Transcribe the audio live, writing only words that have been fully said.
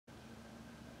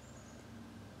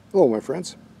Hello my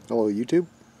friends, hello YouTube.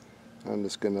 I'm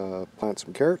just gonna plant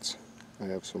some carrots. I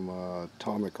have some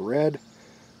Atomic Red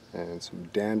and some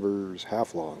Danvers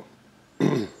Half Long,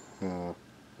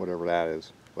 whatever that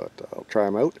is, but I'll try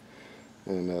them out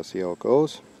and see how it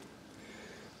goes.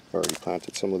 I've already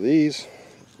planted some of these,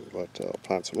 but I'll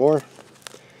plant some more.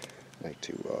 I like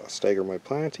to stagger my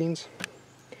plantings.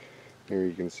 Here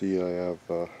you can see I have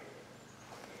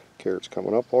carrots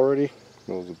coming up already.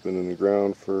 Those have been in the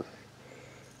ground for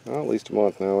at least a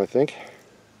month now, I think.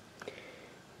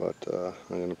 But I'm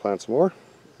going to plant some more,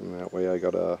 and that way I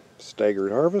got a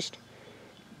staggered harvest.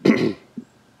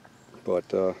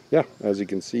 But yeah, as you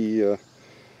can see on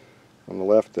the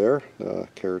left there, the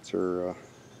carrots are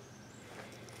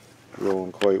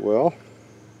growing quite well.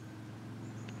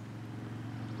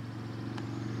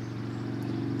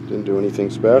 Didn't do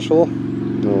anything special,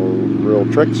 no real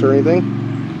tricks or anything.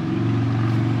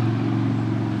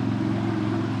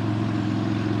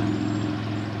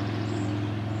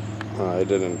 I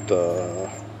didn't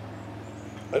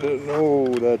know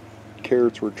that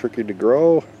carrots were tricky to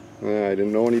grow. I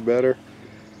didn't know any better.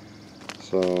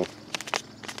 So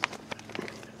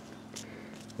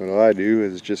what I do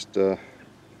is just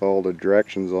follow the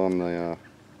directions on the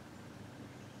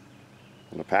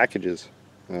packages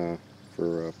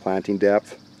for planting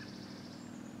depth,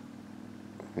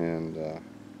 and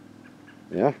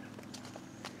yeah.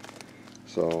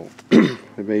 So I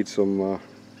made some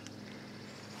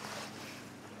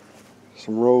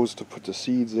rows to put the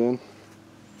seeds in.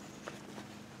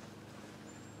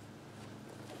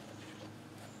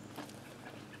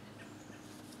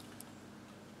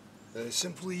 I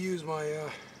simply use my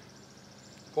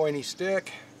pointy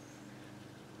stick.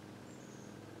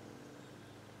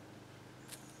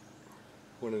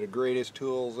 One of the greatest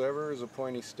tools ever is a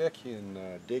pointy stick. You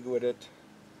can dig with it,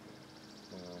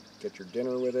 get your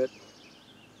dinner with it,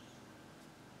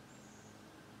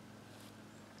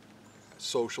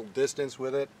 social distance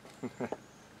with it.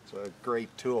 It's a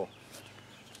great tool.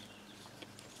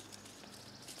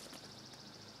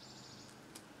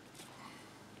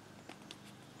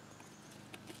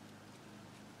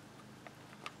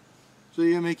 So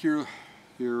you make your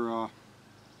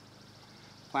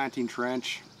planting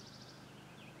trench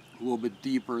a little bit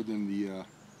deeper than the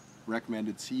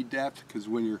recommended seed depth, because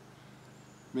when you're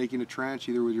making a trench,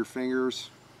 either with your fingers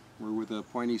or with a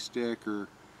pointy stick or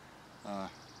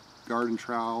garden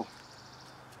trowel,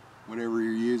 whatever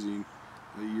you're using,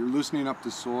 you're loosening up the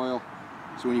soil.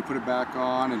 So when you put it back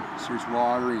on and it starts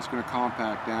watering, it's going to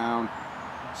compact down.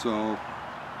 So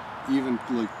even,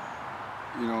 like,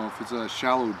 you know, if it's a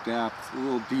shallow depth, a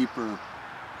little deeper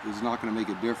is not going to make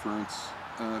a difference,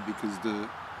 because the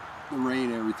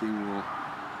rain, everything will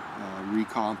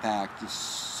recompact the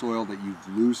soil that you've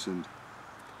loosened.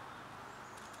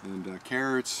 And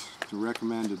carrots, the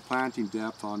recommended planting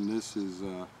depth on this is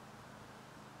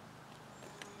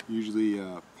usually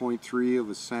 0.3 of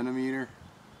a centimeter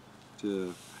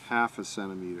to half a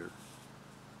centimeter.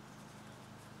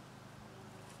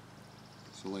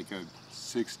 So like a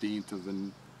 1/16 of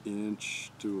an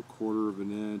inch to 1/4 of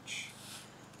an inch.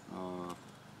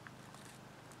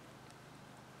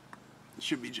 It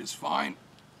should be just fine.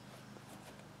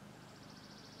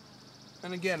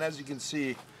 And again, as you can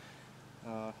see,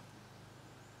 I'm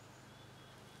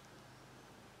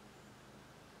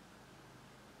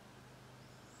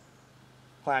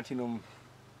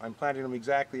planting them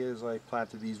exactly as I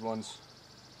planted these ones,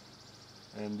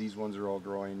 and these ones are all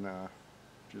growing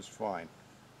just fine.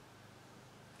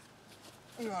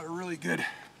 I got a really good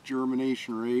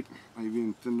germination rate. I've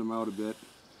even thinned them out a bit.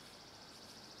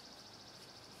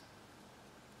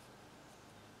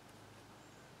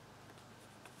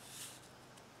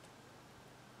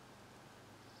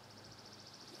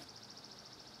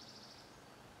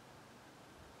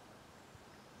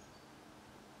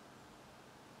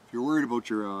 If you're worried about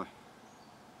your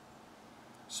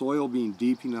soil being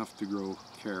deep enough to grow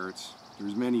carrots,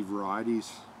 there's many varieties.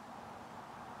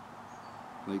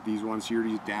 Like these ones here,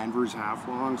 these Danvers Half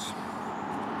Longs.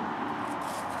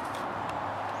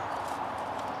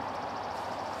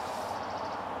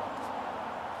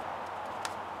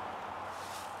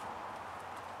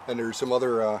 And there's some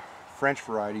other French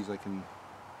varieties I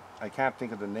can't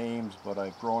think of the names, but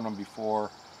I've grown them before.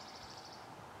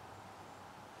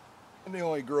 And they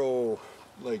only grow,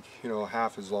 like, you know,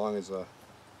 half as long as a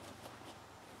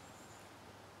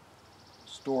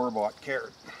store-bought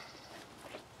carrot.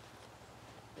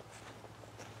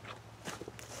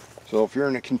 So if you're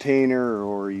in a container,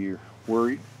 or you're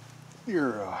worried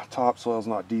your topsoil's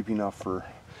not deep enough for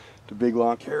the big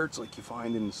long carrots like you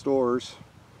find in the stores,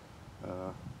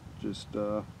 just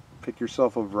pick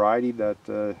yourself a variety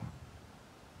that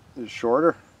is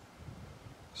shorter,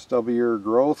 stubbier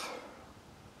growth.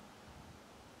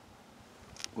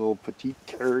 Little petite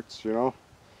carrots, you know.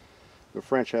 The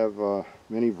French have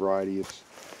many varieties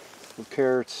of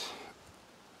carrots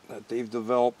that they've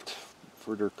developed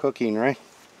for their cooking, right?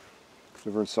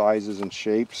 Different sizes and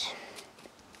shapes.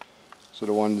 So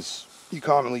the ones you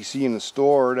commonly see in the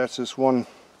store, that's just one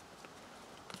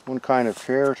kind of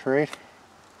carrot, right?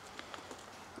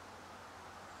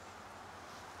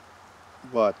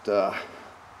 But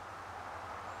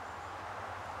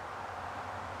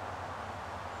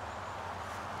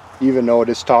even though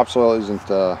this topsoil isn't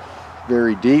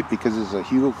very deep because it's a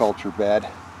hugelkultur bed,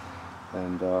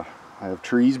 and I have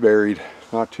trees buried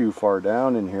not too far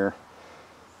down in here,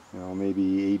 you know,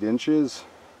 maybe 8 inches.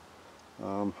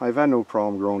 I've had no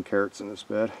problem growing carrots in this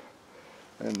bed.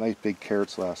 I had nice big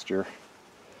carrots last year.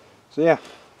 So yeah,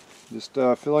 just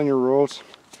fill in your rows.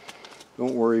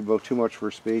 Don't worry about too much for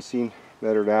spacing.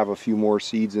 Better to have a few more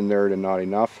seeds in there than not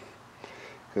enough,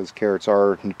 because carrots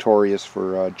are notorious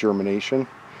for germination.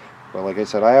 But like I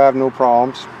said, I have no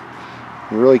problems.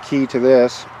 And really key to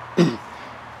this is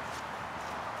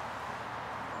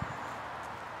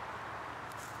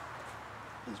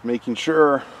making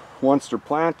sure once they're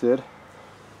planted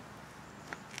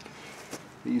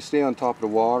that you stay on top of the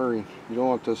water. You don't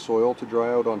want the soil to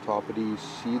dry out on top of these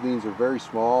seedlings. They're very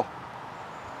small.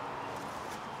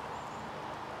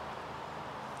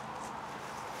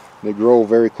 They grow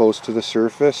very close to the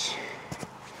surface.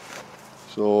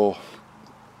 So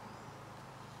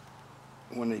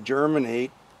when they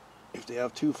germinate, if they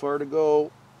have too far to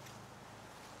go,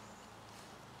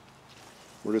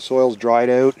 where the soil's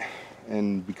dried out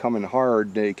and becoming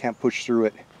hard, they can't push through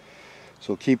it.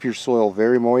 So keep your soil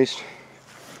very moist.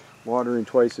 Watering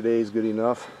twice a day is good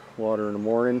enough. Water in the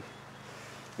morning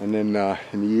and then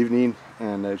in the evening,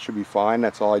 and it should be fine.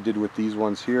 That's all I did with these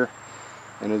ones here.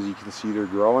 And as you can see, they're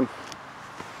growing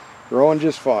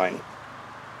just fine.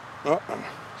 Oh,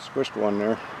 squished one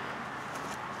there.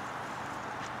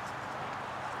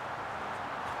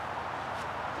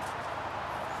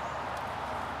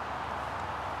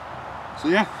 So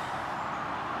yeah,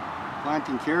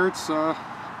 planting carrots,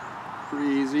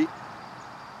 pretty easy.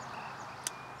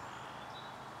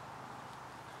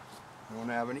 Don't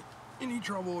have any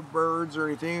trouble with birds or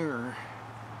anything, or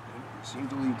seem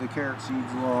to leave the carrot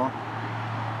seeds long.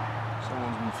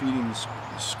 Someone's been feeding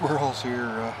the squirrels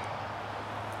here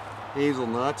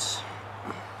hazelnuts.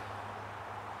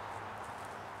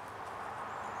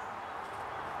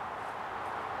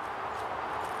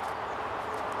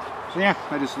 So yeah,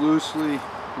 I just loosely,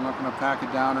 I'm not going to pack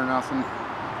it down or nothing.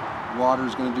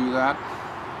 Water's going to do that.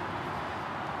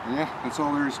 And yeah, that's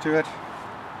all there is to it.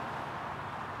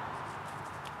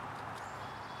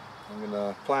 I'm going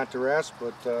to plant the rest,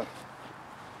 but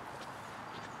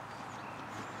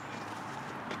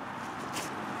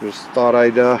just thought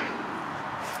I'd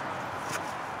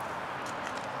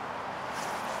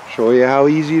show you how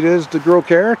easy it is to grow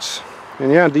carrots.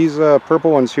 And yeah, these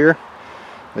purple ones here,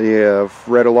 I have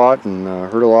read a lot and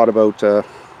heard a lot about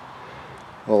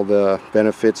all the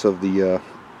benefits of the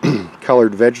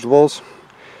colored vegetables,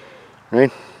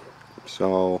 right?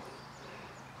 So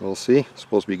we'll see. It's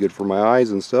supposed to be good for my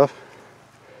eyes and stuff.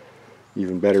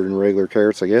 Even better than regular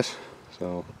carrots, I guess.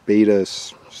 So beta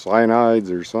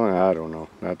cyanides or something, I don't know.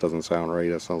 That doesn't sound right.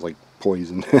 That sounds like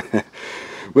poison.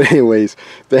 But anyways,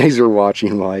 thanks for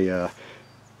watching my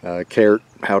carrot,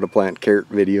 how to plant carrot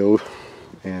video.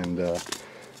 And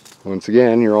once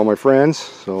again, you're all my friends,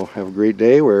 so have a great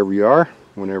day wherever you are,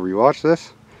 whenever you watch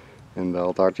this, and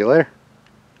I'll talk to you later.